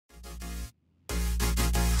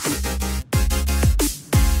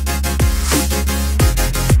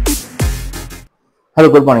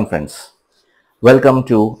Hello, good morning, friends. Welcome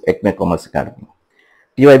to Acme Commerce Academy.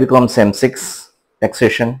 TYBCom Sem 6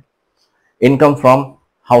 Taxation Income from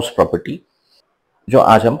House Property जो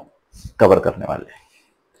आज हम cover करने वाले हैं.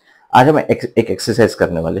 आज हम एक एक्सरसाइज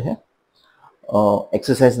करने वाले हैं.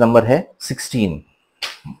 एक्सरसाइज नंबर है 16.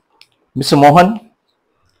 Mr. Mohan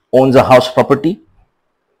owns a house property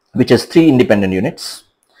which has 3 independent units.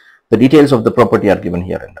 The details of the property are given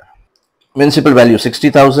here and there. Municipal value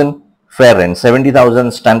 60,000, fair rent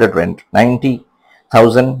 70,000, standard rent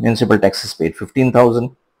 90,000, municipal taxes paid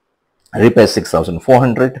 15,000, repairs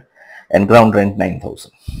 6,400, and ground rent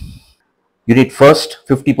 9,000. Unit first,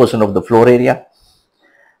 50% of the floor area.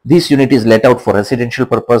 This unit is let out for residential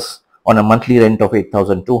purpose on a monthly rent of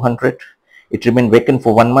 8,200. It remained vacant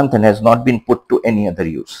for 1 month and has not been put to any other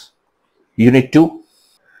use. Unit 2,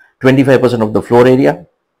 25% of the floor area.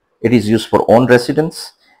 It is used for own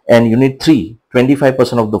residence. And unit 3,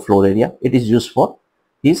 25% of the floor area. It is used for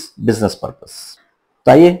his business purpose.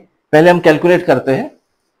 तो आइए पहले हम calculate करते हैं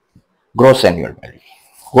gross annual value.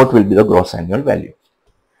 What will be the gross annual value?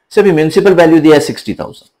 से भी municipal value दिया है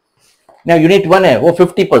 60,000. नाउ यूनिट 1 है वो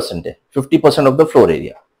 50% है, 50% ऑफ द फ्लोर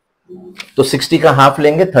एरिया. तो 60 का हाफ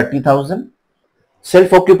लेंगे 30,000.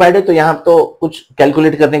 सेल्फ ऑक्यूपाइड है तो यहां तो कुछ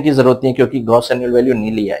कैलकुलेट करने की जरूरत नहीं है क्योंकि ग्रॉस एनुअल वैल्यू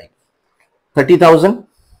नहीं ली आएगी. 30,000.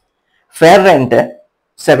 फेयर रेंट है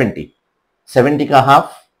 70 का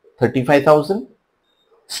हाफ 35,000.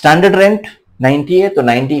 स्टैंडर्ड रेंट 90 है तो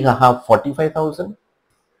 90 का half 45,000.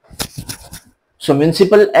 So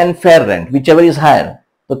municipal and fair rent which ever is higher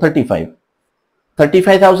तो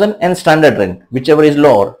 35,000 and standard rent which ever is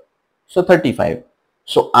lower so 35.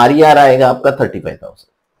 So RER आएगा आपका 35,000.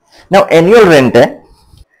 नाउ एनुअल रेंट है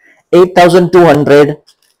 8,200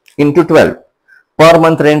 इंटू 12. पर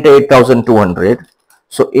मंथ रेंट है 8,200.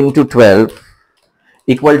 So into 12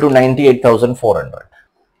 equal to 98,400.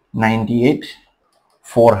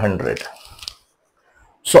 98,400.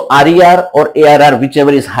 So RER और ARR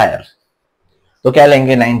whichever is higher. तो क्या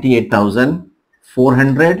लेंगे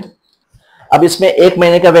 98,400. अब इसमें 1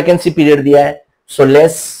 महीने का वैकेंसी पीरियड दिया है. So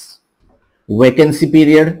less vacancy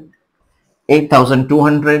period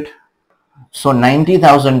 8,200. So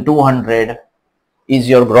 90,200 is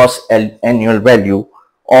your gross annual value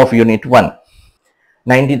of unit 1.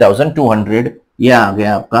 90,200 ये आ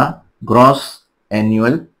गया आपका gross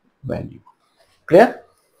annual value. Clear?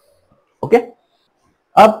 Okay.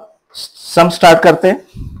 अब सम स्टार्ट करते हैं.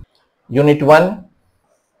 Unit 1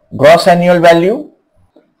 gross annual value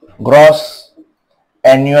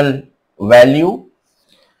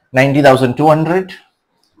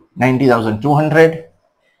 90,200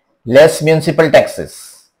 less municipal taxes.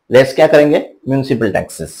 Less क्या करेंगे? Municipal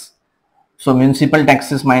taxes. सो म्युनिसिपल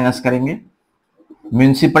टैक्सेस माइनस करेंगे.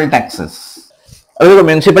 Municipal taxes अभी तो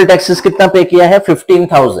म्युनिसिपल टैक्सेस कितना पे किया है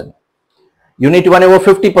 15,000. यूनिट 1 है वो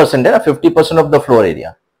 50% है ना, 50% ऑफ द फ्लोर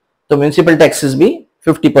एरिया. तो म्युनिसिपल टैक्सेस भी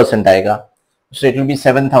 50% आएगा. So it will be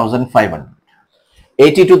 7,500.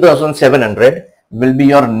 82,700 will be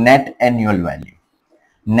your net annual value.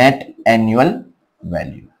 Net annual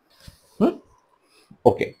value.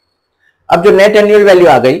 Okay. अब जो नेट एनुअल वैल्यू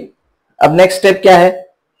आ गई, अब नेक्स्ट स्टेप क्या है?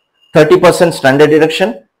 30% standard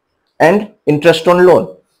deduction and interest on loan.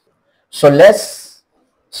 So less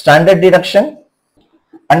standard deduction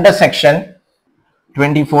under section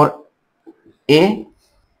 24A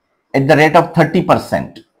at the rate of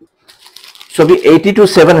 30%. So be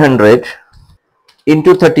 82,700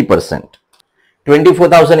 into 30%.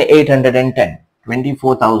 24,810.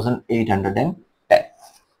 24,810.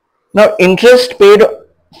 Now interest paid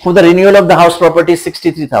for the renewal of the house property is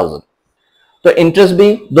 63,000. तो interest भी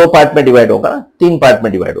 2 part में divide होगा ना, 3 part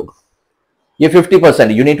में divide होगा. ये 50%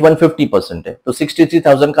 है. Unit 1 50% है तो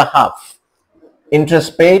 63,000 का half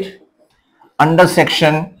interest paid under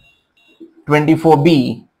section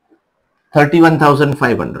 24B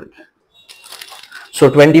 31,500. So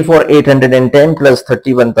 24,810 plus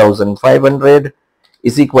 31,500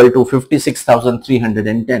 is equal to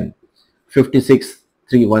 56,310.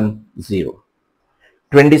 56,310.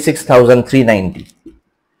 26,390.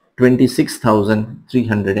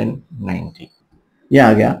 26,390 ये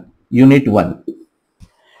आ गया यूनिट 1.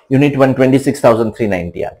 यूनिट 1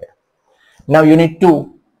 26,390 आ गया. नाउ यूनिट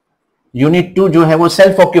 2 जो है वो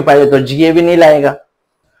सेल्फ ऑक्यूपाइड है तो GAV नहीं लाएगा.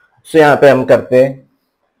 सो यहां पे हम करते हैं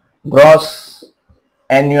ग्रॉस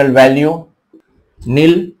एनुअल वैल्यू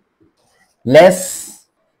नील लेस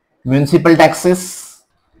म्युनिसिपल टैक्सेस,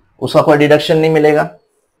 उसका कोई डिडक्शन नहीं मिलेगा.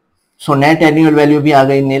 सो नेट एनुअल वैल्यू भी आ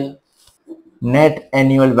गई नील. नेट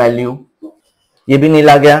एनुअल वैल्यू ये भी नील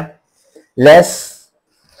आ गया. लेस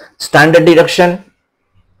स्टैंडर्ड डिडक्शन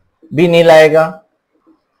भी नील आएगा.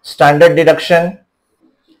 Standard deduction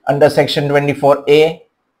under section 24A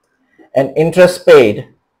and interest paid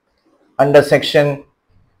under section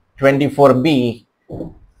 24B.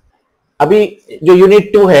 अभी जो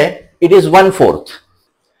यूनिट 2 है इट इज 1/4,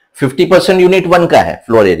 50% यूनिट 1 का है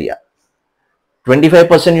फ्लोर एरिया,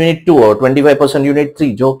 25% यूनिट 2 और 25% यूनिट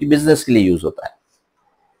 3 जो कि बिजनेस के लिए यूज होता है।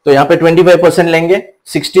 तो यहां पे 25% लेंगे,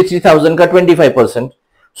 63,000 का 25%,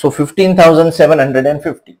 सो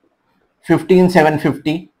 15,750,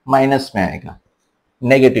 15,750 माइनस में आएगा,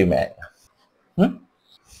 नेगेटिव में आएगा।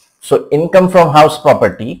 So income from house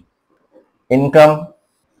property, income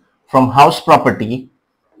from house property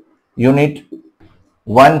unit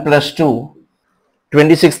 1 + 2,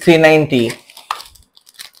 26,390,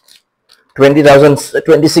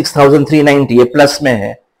 26,390 ये प्लस में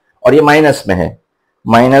है और ये माइनस में है,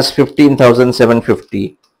 minus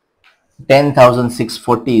 15,750,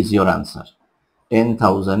 10,640 is your answer.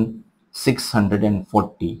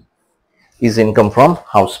 10,640 is income from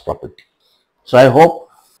house property. So I hope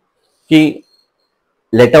कि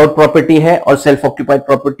लेट आउट प्रॉपर्टी है और सेल्फ ऑक्यूपाइड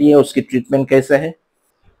प्रॉपर्टी है, उसकी ट्रीटमेंट कैसे है,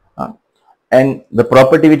 and the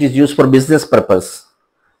property which is use for business purpose,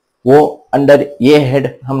 वो अंडर ये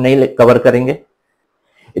हेड हम नहीं कवर करेंगे,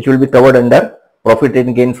 it will be covered under profit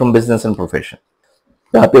and gain from business and profession,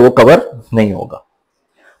 यहाँ पे वो कवर नहीं होगा।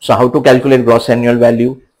 So how to calculate gross annual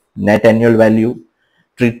value, net annual value,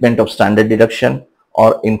 treatment of standard deduction or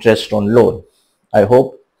interest on loan. I hope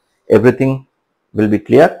everything will be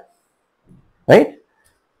clear, right?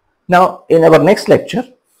 Now in our next lecture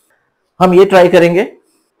हम ये try करेंगे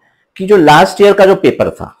कि जो last year का जो paper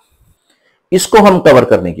था इसको हम कवर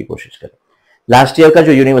करने की कोशिश करें। लास्ट ईयर का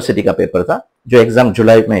जो यूनिवर्सिटी का पेपर था, जो एग्जाम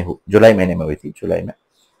जुलाई महीने में हुई थी, जुलाई में,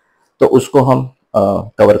 तो उसको हम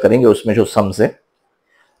कवर करेंगे, उसमें जो सम्स है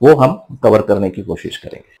वो हम कवर करने की कोशिश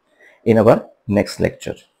करेंगे इन अवर नेक्स्ट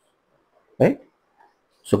लेक्चर, राइट।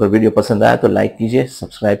 सो अगर वीडियो पसंद आया तो लाइक कीजिए,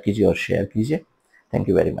 सब्सक्राइब कीजिए और शेयर कीजिए। Thank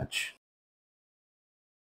you very much.